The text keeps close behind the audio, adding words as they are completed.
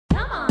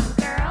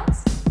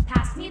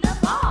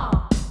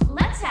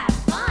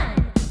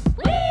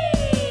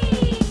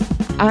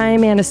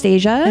I'm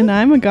Anastasia. And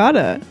I'm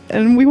Agata.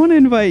 And we want to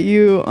invite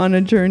you on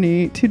a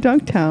journey to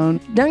Dunktown.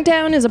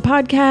 Dunktown is a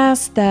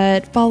podcast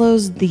that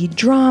follows the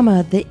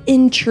drama, the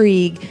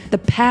intrigue, the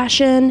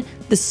passion,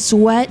 the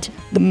sweat,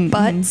 the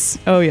butts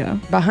Oh, yeah.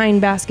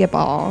 behind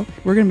basketball.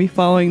 We're going to be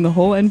following the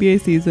whole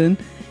NBA season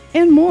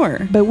and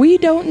more. But we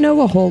don't know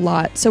a whole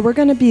lot, so we're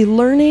going to be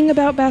learning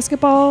about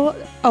basketball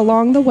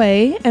along the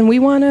way, and we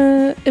want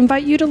to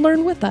invite you to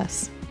learn with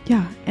us.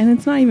 Yeah, and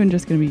it's not even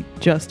just going to be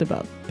just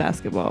about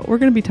basketball. We're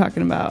going to be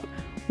talking about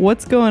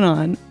what's going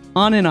on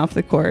and off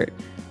the court.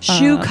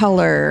 Shoe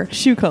color,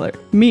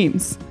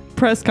 memes,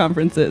 press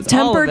conferences,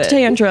 all temper of it.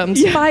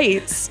 tantrums,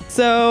 fights.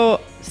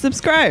 So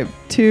subscribe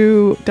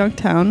to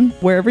Dunktown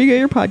wherever you get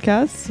your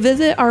podcasts.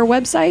 Visit our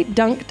website,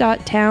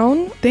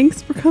 dunk.town.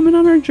 Thanks for coming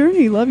on our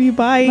journey. Love you.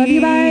 Bye. Love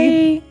you,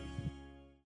 bye.